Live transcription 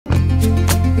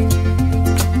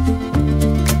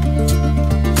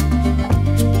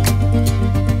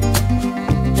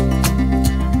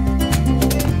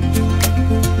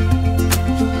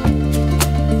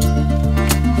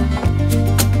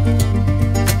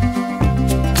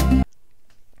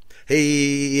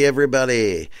Hey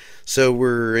everybody! So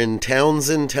we're in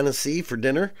Townsend, Tennessee for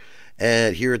dinner,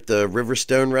 and here at the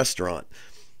Riverstone Restaurant.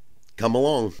 Come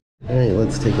along. All right,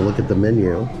 let's take a look at the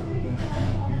menu.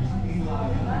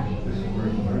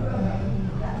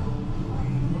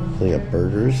 We got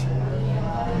burgers,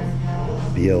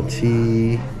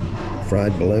 BLT,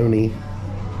 fried bologna,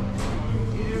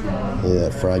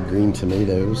 fried green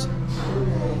tomatoes.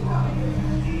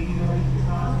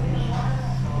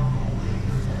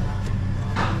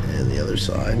 The other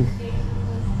side,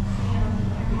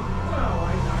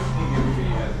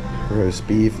 roast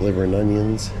beef, liver and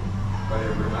onions.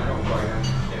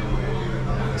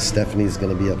 Stephanie's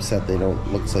gonna be upset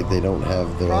looks like they don't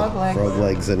have the frog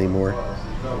legs anymore.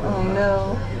 Oh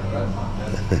no.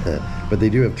 But they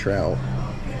do have trout.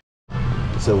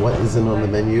 So what isn't on the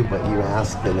menu but you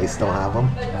asked and they still have them?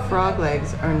 Frog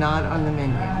legs are not on the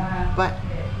menu, but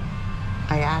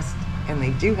I asked and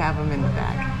they do have them in the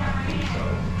back.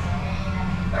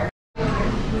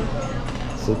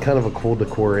 So kind of a cool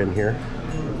decor in here,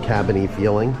 cabin-y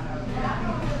feeling.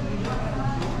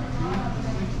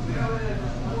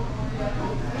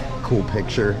 Cool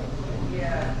picture.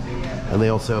 And they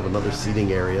also have another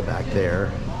seating area back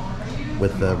there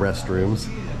with the restrooms.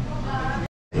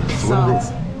 So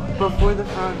before the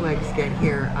frog legs get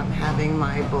here, I'm having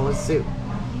my bowl of soup,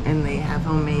 and they have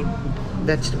homemade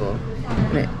vegetable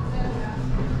in it.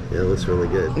 Yeah, it looks really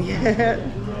good. Yeah.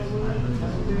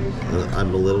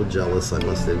 I'm a little jealous, I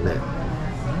must admit.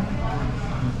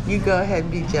 You go ahead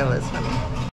and be jealous,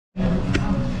 honey.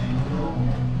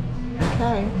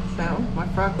 Okay, so my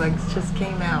frog legs just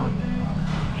came out.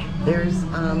 There's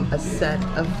a set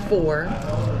of 4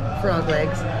 frog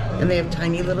legs, and they have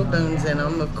tiny little bones in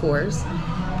them, of course,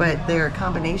 but they're a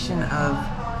combination of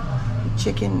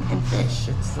chicken and fish.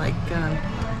 It's like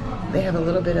they have a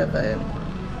little bit of they're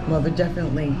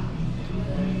definitely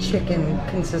chicken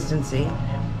consistency.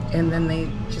 And then they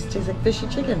just taste like fishy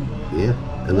chicken. Yeah.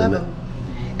 And love them.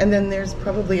 And then there's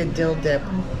probably a dill dip.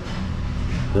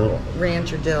 Dill.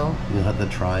 Ranch or dill. You'll have to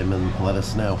try them and let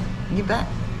us know. You bet.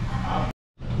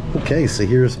 Okay, so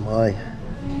here's my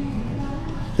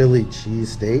Philly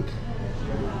cheesesteak.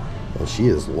 Well, she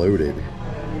is loaded.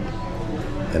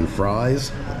 And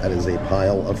fries. That is a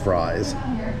pile of fries.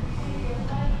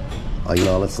 I can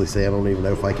honestly say I don't even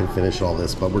know if I can finish all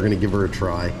this, but we're going to give her a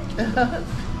try.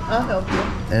 I'll help you.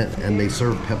 And they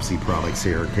serve Pepsi products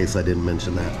here, in case I didn't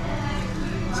mention that.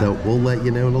 So we'll let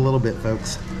you know in a little bit,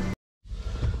 folks.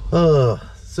 So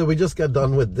we just got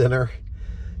done with dinner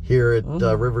here at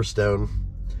Riverstone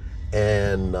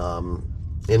and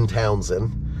in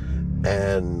Townsend.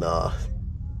 And I'm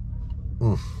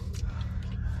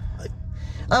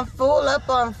full up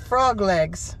on frog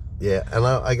legs. Yeah, and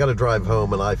I got to drive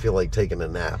home, and I feel like taking a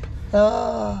nap.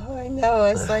 Oh, I know.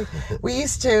 It's like we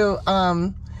used to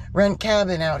rent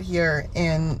cabin out here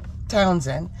in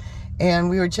Townsend, and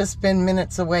we would just spend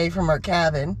minutes away from our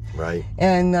cabin. Right.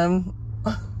 And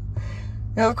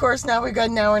of course now we've got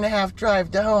an hour and a half drive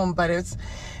to home, but it's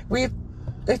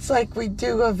like we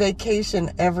do a vacation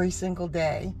every single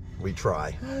day. We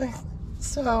try.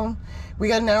 So we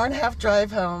got an hour and a half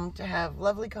drive home to have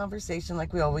lovely conversation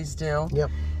like we always do. Yep.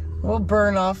 We'll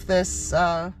burn off this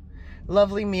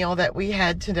lovely meal that we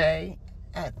had today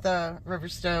at the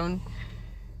Riverstone.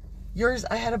 Yours,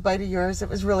 I had a bite of yours. It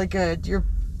was really good. Your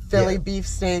Philly beef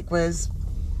steak was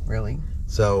really.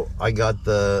 So I got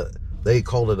they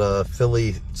called it a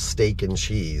Philly steak and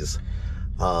cheese.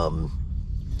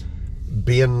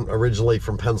 Being originally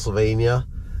from Pennsylvania,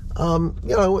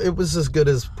 it was as good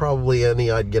as probably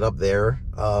any I'd get up there.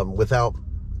 Without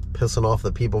pissing off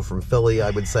the people from Philly,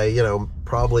 I would say,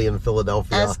 probably in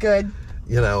Philadelphia. As good.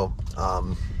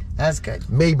 As good.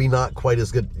 Maybe not quite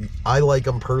as good. I like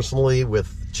them personally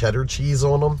with cheddar cheese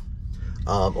on them.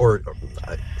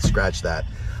 Scratch that.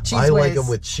 I like them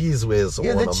with cheese whiz on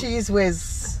them. You're the cheese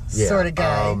whiz sort of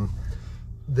guy.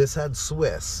 This had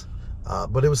Swiss,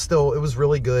 but it was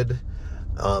really good.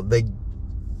 They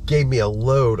gave me a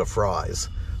load of fries.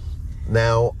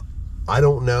 Now, I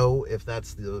don't know if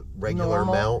that's the regular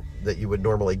amount that you would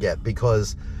normally get,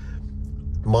 because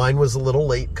mine was a little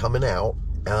late coming out.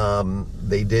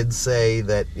 They did say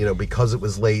that, because it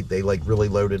was late, they really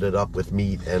loaded it up with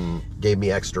meat and gave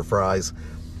me extra fries.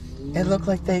 It looked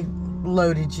like they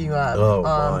loaded you up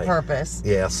on purpose.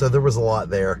 Yeah, so there was a lot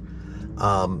there.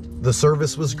 The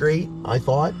service was great, I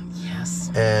thought. Yes.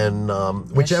 And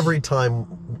which every time,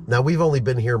 now we've only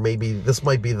been here, maybe this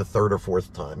might be the 3rd or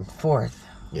 4th time. 4th.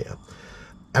 Yeah.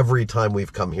 Every time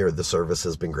we've come here, the service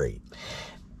has been great.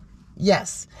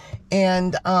 Yes.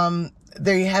 And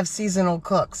they have seasonal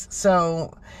cooks.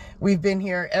 So we've been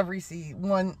here every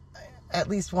at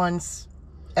least once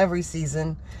every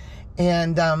season,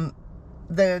 and the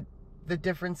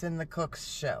difference in the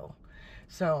cooks show.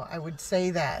 So I would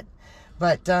say that.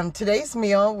 But today's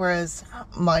meal, whereas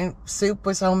my soup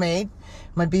was homemade,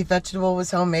 my beef vegetable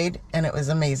was homemade, and it was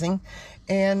amazing.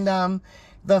 And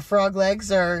the frog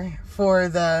legs are for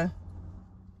the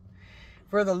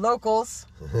locals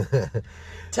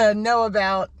to know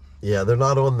about. Yeah, they're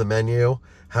not on the menu.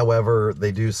 However,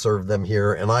 they do serve them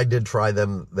here, and I did try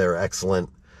them. They're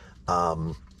excellent.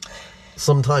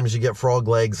 Sometimes you get frog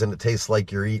legs and it tastes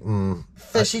like you're eating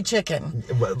fishy chicken,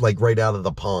 like right out of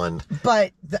the pond.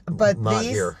 But not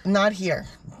these, here. not here.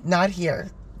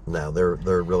 No,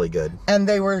 they're really good. And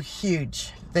they were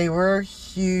huge. They were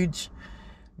huge,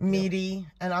 meaty,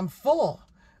 and I'm full.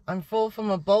 I'm full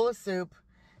from a bowl of soup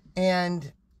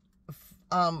and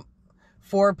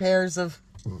 4 pairs of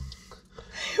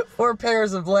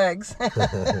legs.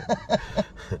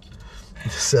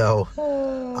 So,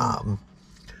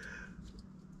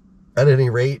 at any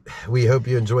rate, we hope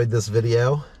you enjoyed this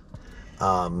video.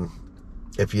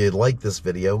 If you like this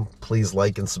video, please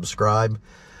like and subscribe.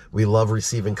 We love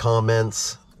receiving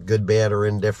comments, good, bad, or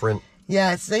indifferent.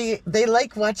 Yes, they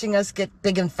like watching us get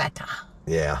big and fatter.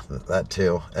 Yeah, that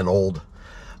too, and old.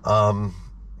 But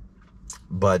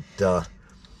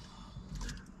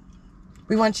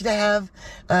we want you to have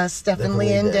Steph N Lee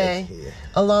day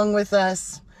along with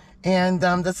us. And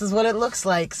this is what it looks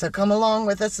like. So come along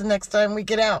with us the next time we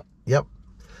get out. Yep.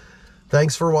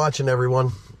 Thanks for watching,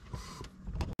 everyone.